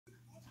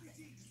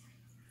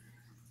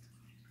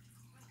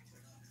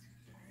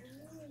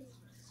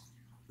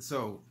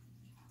So,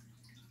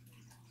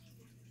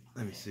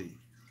 let me see.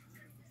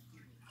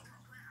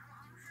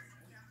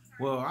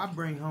 Well, I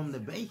bring home the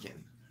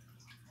bacon.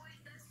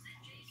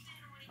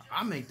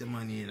 I make the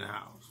money in the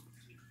house.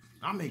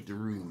 I make the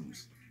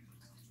rules.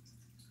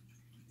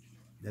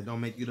 That don't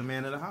make you the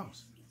man of the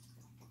house.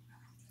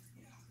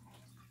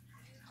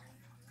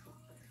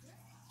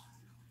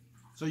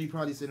 So you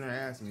probably sitting there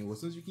asking me, well,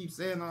 since you keep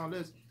saying all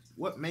this,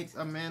 what makes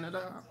a man of the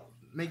house?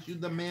 Makes you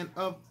the man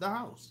of the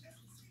house?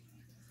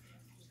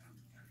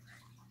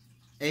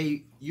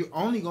 You're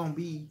only gonna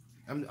be.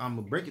 I'm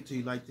gonna break it to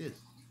you like this.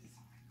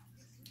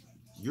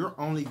 You're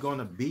only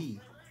gonna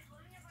be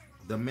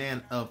the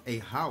man of a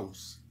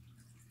house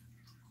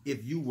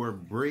if you were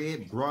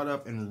bred, brought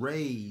up, and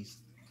raised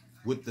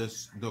with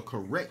the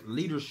correct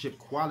leadership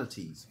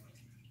qualities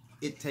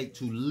it takes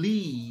to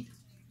lead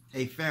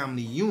a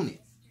family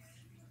unit.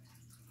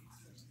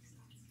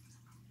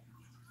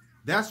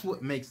 That's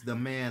what makes the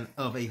man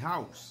of a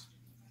house.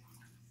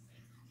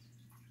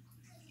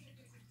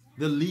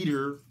 The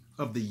leader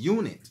of the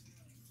unit.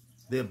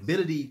 The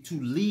ability to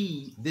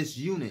lead this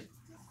unit,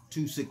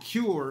 to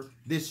secure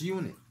this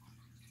unit,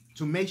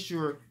 to make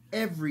sure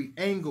every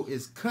angle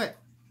is cut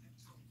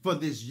for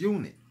this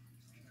unit.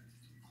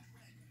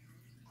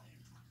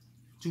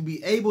 To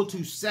be able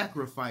to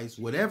sacrifice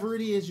whatever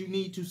it is you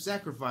need to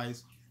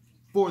sacrifice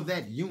for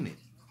that unit.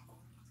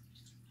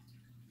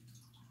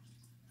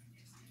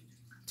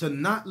 To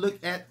not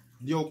look at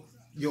your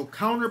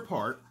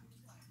counterpart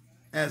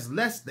as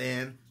less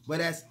than, but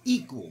as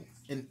equal,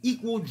 an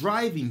equal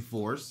driving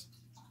force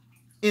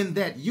in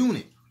that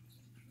unit.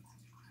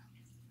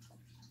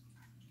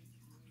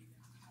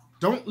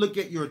 Don't look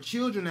at your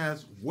children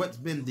as what's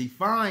been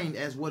defined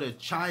as what a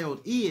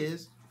child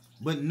is,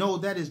 but know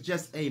that is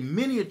just a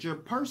miniature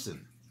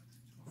person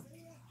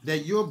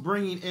that you're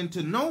bringing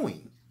into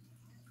knowing.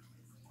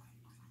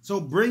 So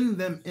bring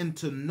them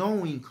into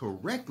knowing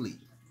correctly,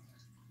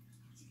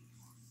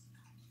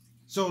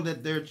 so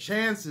that their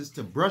chances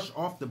to brush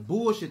off the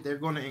bullshit they're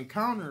going to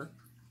encounter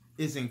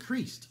is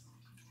increased.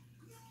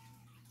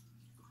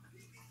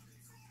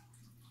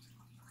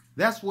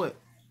 That's what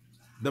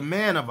the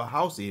man of a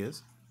house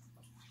is.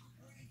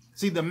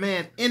 See, the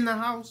man in the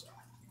house,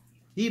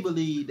 he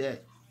believed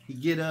that he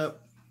get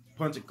up,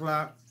 punch a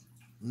clock,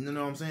 you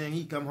know what I'm saying?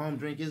 He come home,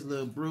 drink his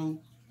little brew,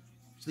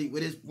 sleep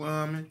with his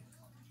woman,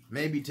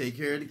 maybe take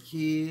care of the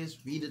kids,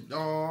 feed the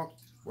dog,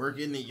 work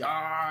in the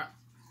yard,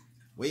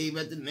 wave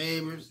at the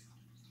neighbors.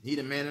 He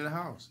the man in the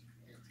house.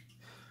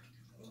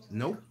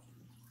 Nope.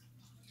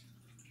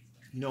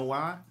 You know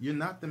why? You're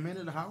not the man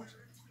of the house.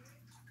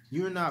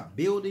 You're not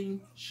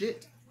building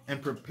shit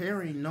and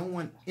preparing no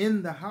one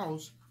in the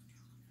house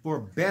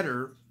for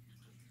better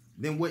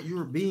than what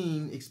you're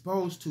being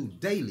exposed to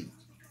daily.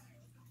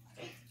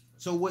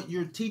 So what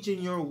you're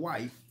teaching your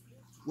wife,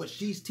 what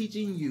she's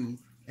teaching you,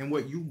 and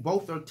what you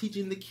both are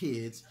teaching the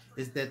kids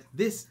is that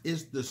this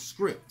is the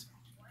script.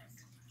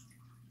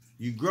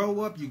 You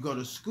grow up, you go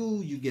to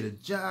school, you get a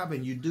job,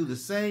 and you do the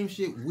same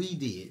shit we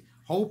did,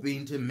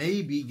 hoping to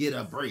maybe get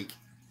a break.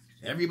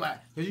 Everybody,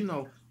 because you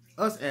know,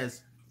 us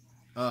as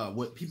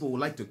what people would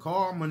like to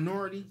call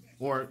minority,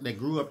 or that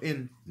grew up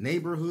in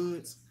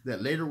neighborhoods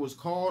that later was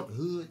called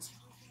hoods.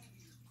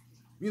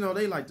 You know,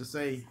 they like to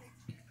say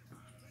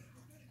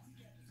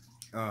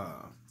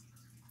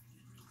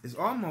it's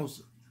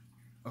almost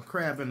a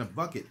crab in a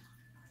bucket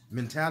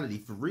mentality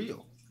for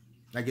real.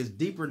 Like it's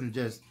deeper than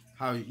just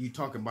how you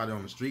talk about it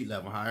on the street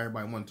level, how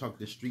everybody want to talk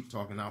this street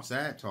talk and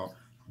outside talk.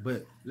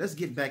 But let's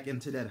get back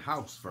into that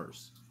house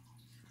first,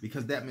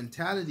 because that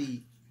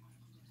mentality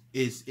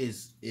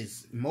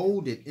is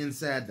molded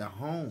inside the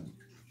home.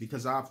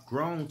 Because I've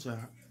grown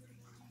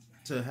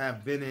to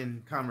have been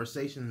in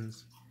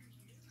conversations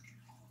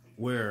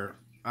where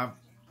I've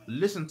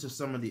listened to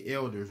some of the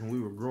elders when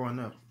we were growing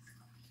up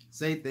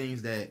say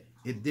things that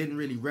it didn't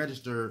really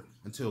register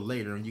until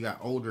later, and you got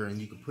older and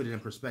you could put it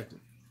in perspective.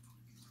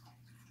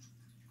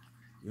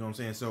 You know what I'm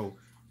saying? So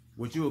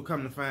what you will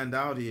come to find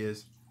out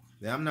is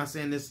that I'm not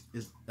saying this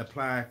is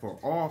applied for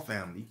all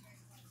family,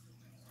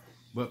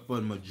 but for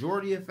the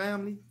majority of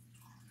family,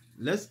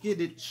 let's get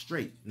it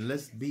straight and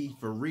let's be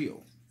for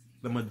real.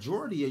 The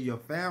majority of your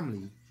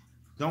family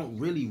don't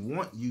really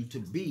want you to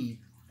be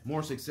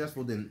more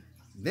successful than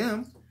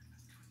them.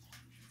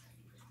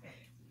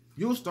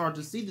 You'll start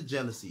to see the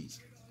jealousies.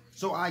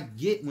 So I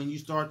get when you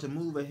start to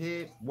move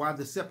ahead why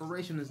the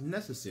separation is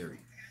necessary.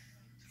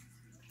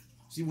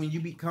 See, when you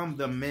become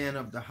the man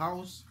of the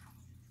house,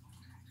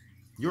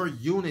 your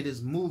unit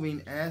is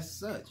moving as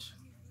such.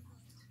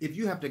 If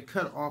you have to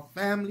cut off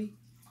family,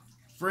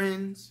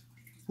 friends,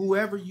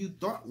 whoever you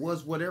thought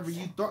was whatever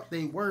you thought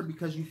they were,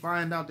 because you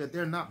find out that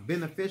they're not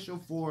beneficial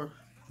for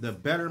the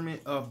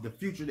betterment of the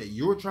future that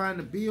you're trying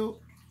to build,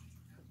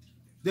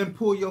 then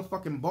pull your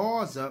fucking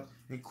balls up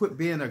and quit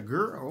being a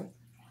girl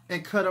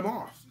and cut them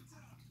off.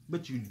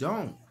 But you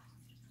don't.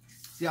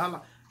 See,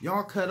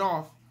 y'all cut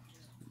off,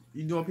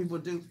 you know what people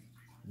do?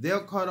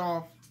 They'll cut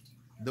off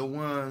the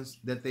ones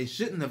that they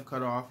shouldn't have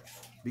cut off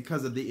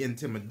because of the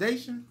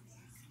intimidation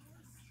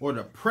or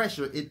the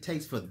pressure it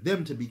takes for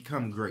them to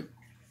become great.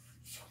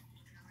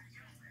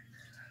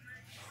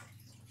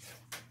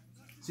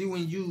 See,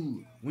 when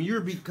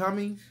you're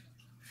becoming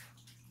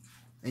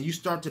and you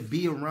start to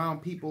be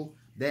around people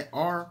that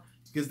are,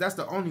 because that's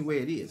the only way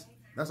it is.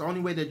 That's the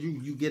only way that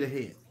you get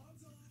ahead.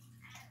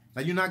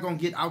 Like, you're not going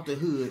to get out the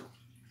hood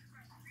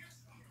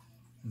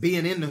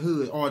being in the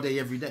hood all day,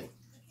 every day.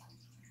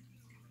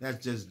 That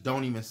just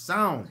don't even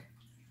sound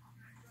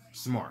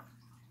smart.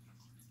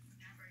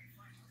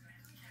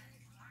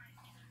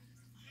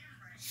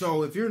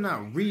 So if you're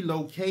not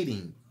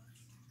relocating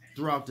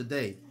throughout the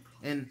day,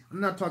 and I'm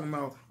not talking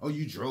about, oh,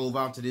 you drove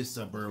out to this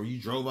suburb, or you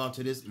drove out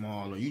to this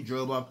mall, or you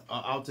drove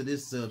out to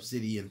this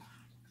sub-city. And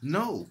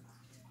no,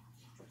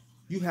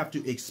 you have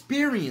to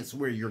experience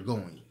where you're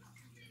going.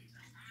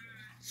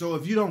 So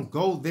if you don't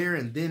go there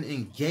and then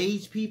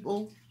engage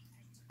people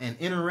and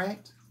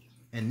interact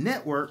and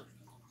network,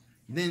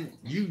 then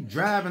you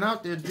driving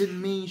out there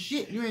didn't mean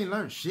shit. You ain't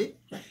learned shit.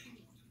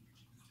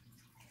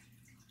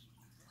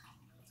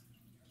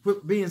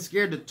 Quit being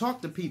scared to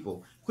talk to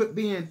people. Quit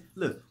being,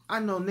 look, I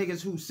know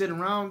niggas who sit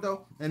around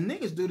though, and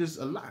niggas do this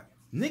a lot.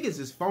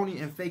 Niggas is phony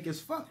and fake as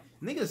fuck.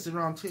 Niggas sit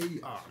around and tell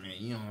you, oh man,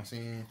 you know what I'm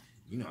saying?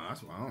 You know,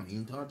 that's why I don't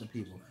even talk to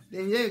people.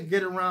 Then you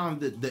get around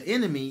the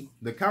enemy,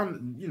 the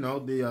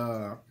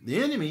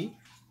enemy,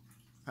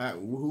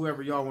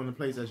 whoever y'all want to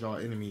place as y'all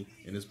enemy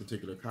in this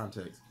particular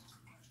context.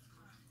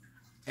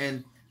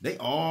 And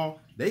they'll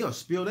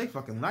spill their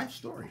fucking life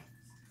story.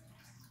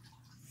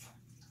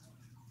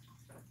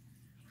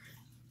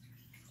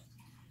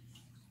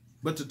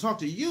 But to talk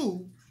to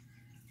you,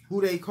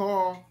 who they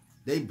call,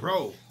 they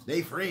bro,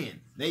 they friend,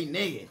 they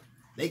nigga,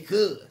 they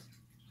cuz.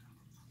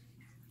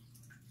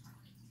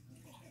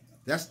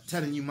 That's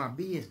telling you my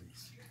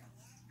business.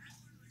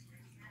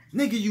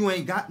 Nigga, you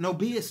ain't got no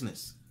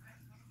business.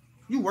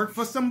 You work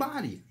for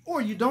somebody,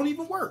 or you don't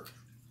even work.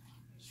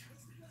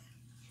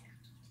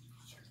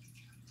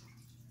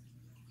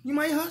 You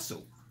might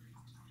hustle.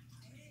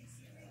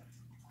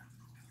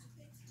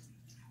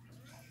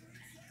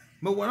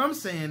 But what I'm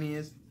saying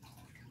is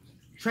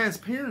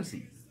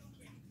transparency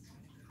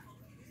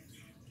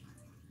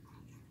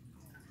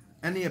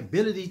and the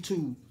ability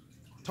to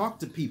talk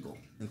to people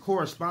and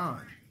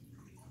correspond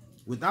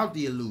without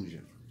the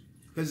illusion.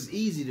 Because it's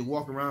easy to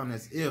walk around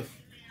as if,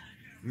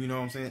 you know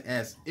what I'm saying,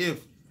 as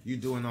if you're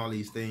doing all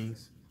these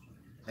things,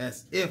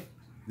 as if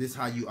this is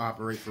how you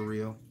operate for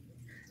real.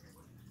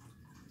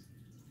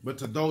 But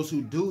to those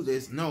who do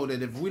this, know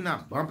that if we're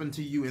not bumping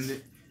to you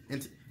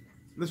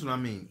listen what I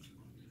mean.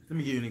 Let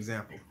me give you an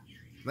example.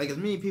 Like, as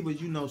many people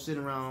as you know sit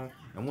around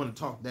and want to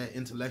talk that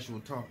intellectual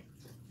talk,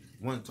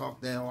 want to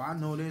talk that, oh, I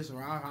know this,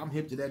 or I'm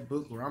hip to that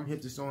book, or I'm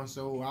hip to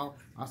so-and-so,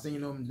 I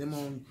seen them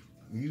on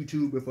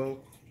YouTube before.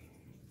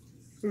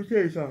 Let me tell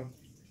you something.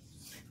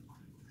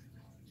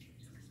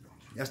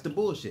 That's the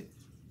bullshit.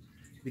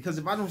 Because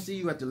if I don't see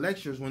you at the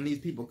lectures when these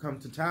people come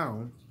to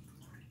town,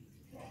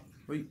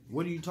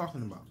 what are you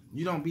talking about?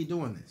 You don't be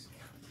doing this.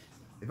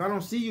 If I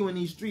don't see you in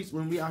these streets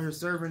when we out here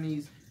serving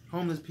these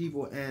homeless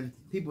people and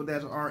people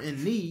that are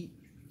in need,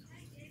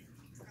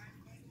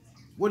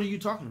 what are you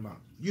talking about?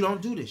 You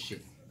don't do this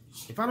shit.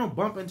 If I don't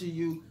bump into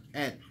you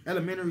at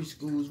elementary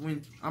schools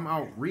when I'm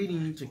out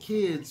reading to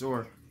kids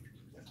or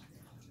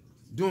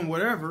doing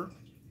whatever,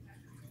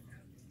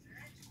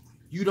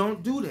 you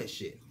don't do that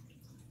shit.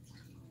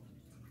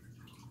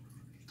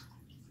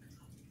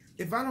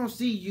 If I don't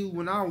see you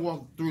when I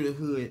walk through the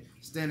hood,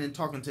 standing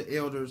talking to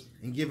elders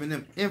and giving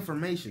them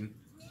information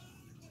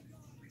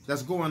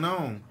that's going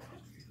on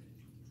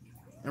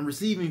and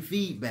receiving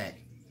feedback,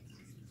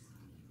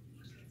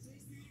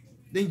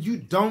 then you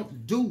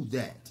don't do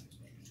that.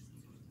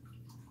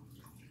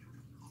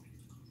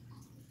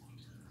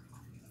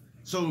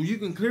 So you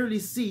can clearly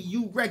see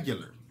you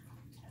regular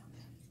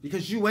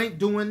because you ain't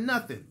doing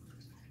nothing.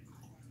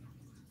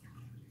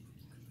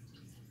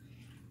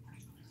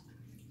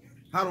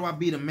 How do I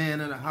be the man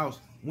of the house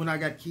when I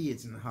got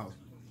kids in the house?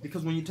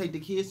 Because when you take the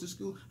kids to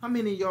school, how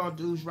many of y'all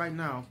dudes right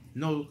now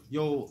know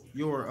your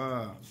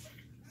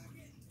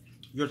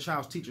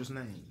child's teacher's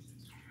name,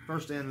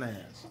 first and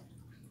last?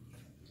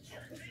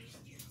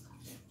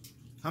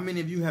 How many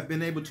of you have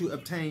been able to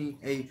obtain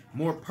a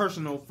more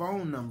personal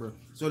phone number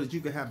so that you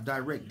can have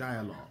direct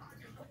dialogue?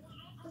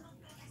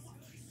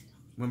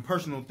 When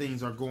personal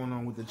things are going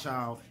on with the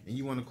child and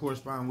you want to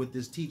correspond with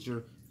this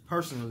teacher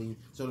personally,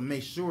 so to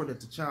make sure that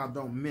the child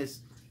don't miss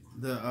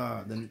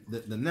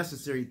the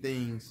necessary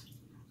things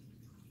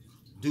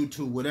due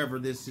to whatever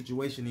this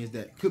situation is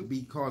that could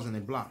be causing a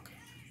block.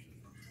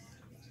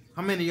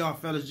 How many of y'all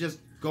fellas just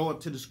go up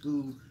to the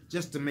school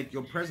just to make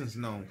your presence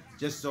known,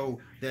 just so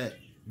that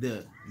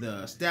the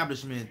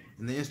establishment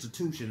and the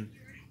institution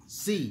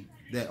see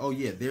that, oh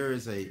yeah, there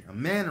is a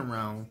man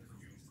around,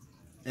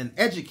 an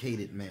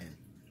educated man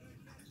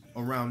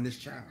around this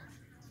child?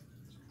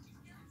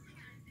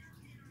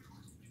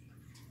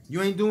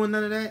 You ain't doing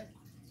none of that.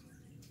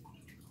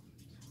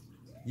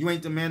 You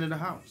ain't the man of the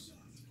house.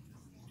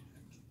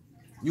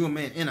 You a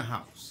man in a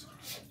house.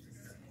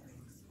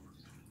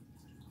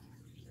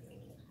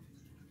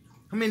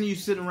 How many of you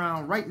sitting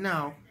around right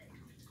now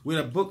with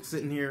a book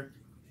sitting here,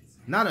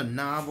 not a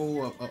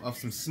novel of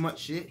some smut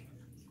shit,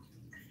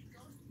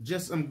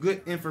 just some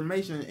good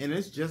information, and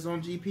it's just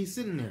on GP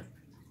sitting there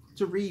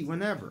to read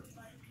whenever?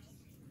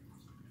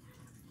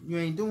 You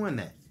ain't doing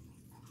that.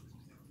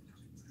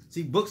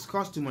 See, books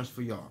cost too much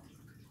for y'all.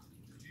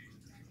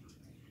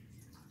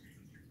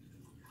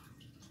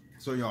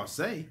 So y'all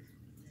say.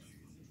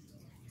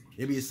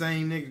 It be the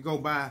same nigga go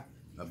buy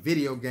a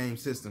video game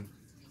system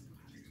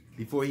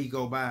before he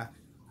go buy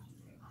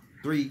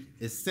 3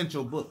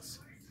 essential books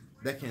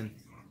that can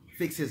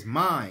fix his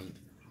mind.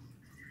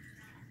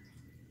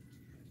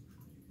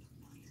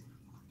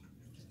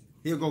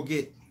 He'll go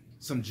get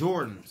some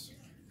Jordans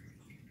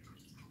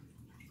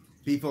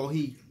before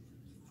he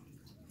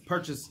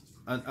purchase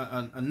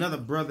another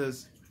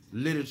brother's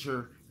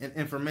literature and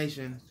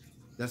information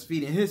that's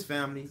feeding his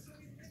family,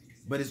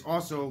 but it's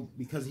also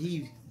because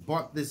he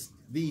bought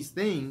these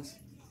things,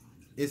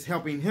 it's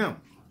helping him.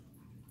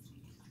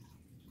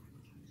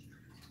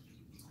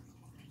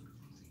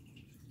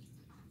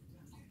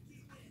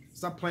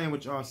 Stop playing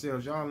with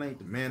yourselves. Y'all ain't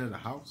the man of the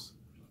house.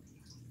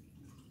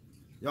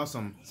 Y'all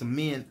some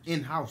men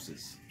in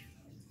houses.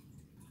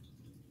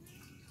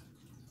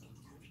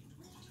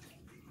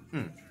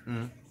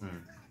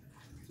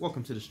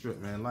 Welcome to the strip,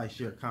 man. Like,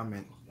 share,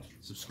 comment,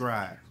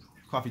 subscribe.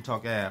 Coffee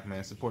Talk Ave,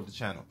 man. Support the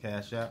channel.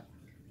 Cash App.